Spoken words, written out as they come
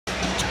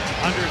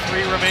Under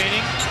 3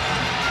 remaining.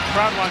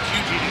 Crowd wants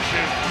Yuki to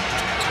shoot.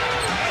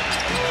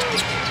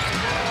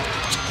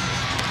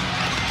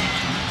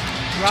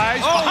 Rise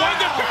behind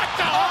the back.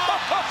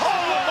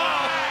 Oh,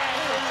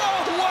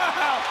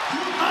 wow!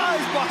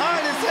 Eyes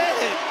behind his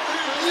head.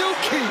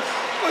 Yuki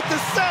with the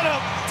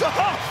setup to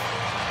Huff.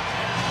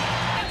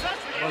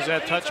 Was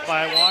that touched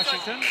by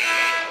Washington?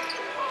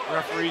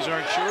 Referees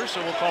aren't sure,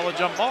 so we'll call a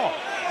jump ball.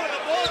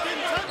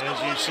 As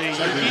you see,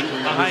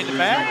 Yuki behind the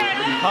back.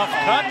 Huff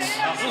cuts.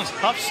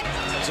 Huff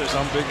says,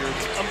 I'm bigger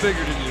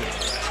than you.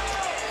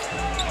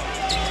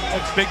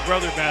 That's big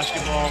brother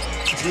basketball.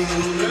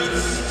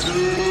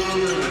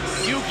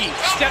 Yuki,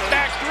 step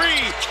back 3.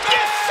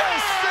 Yes, sir!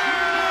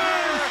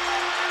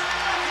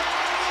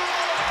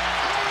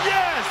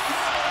 Yes!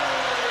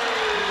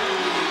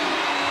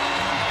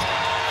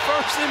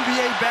 First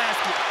NBA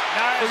basket.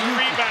 Nice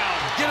rebound.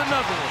 Get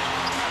another one.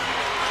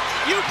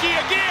 Yuki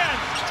again.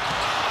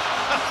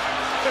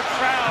 The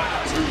crowd.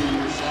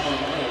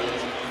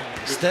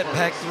 Step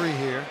back 3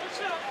 here.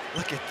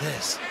 Look at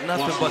this.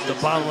 Nothing but the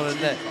bottom of the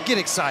net. Get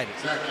excited.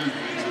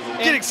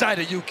 Get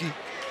excited, Yuki.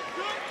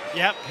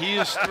 Yep, he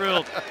is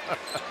thrilled.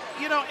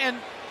 You know, and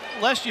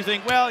lest you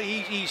think, well,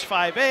 he's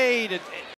 5'8".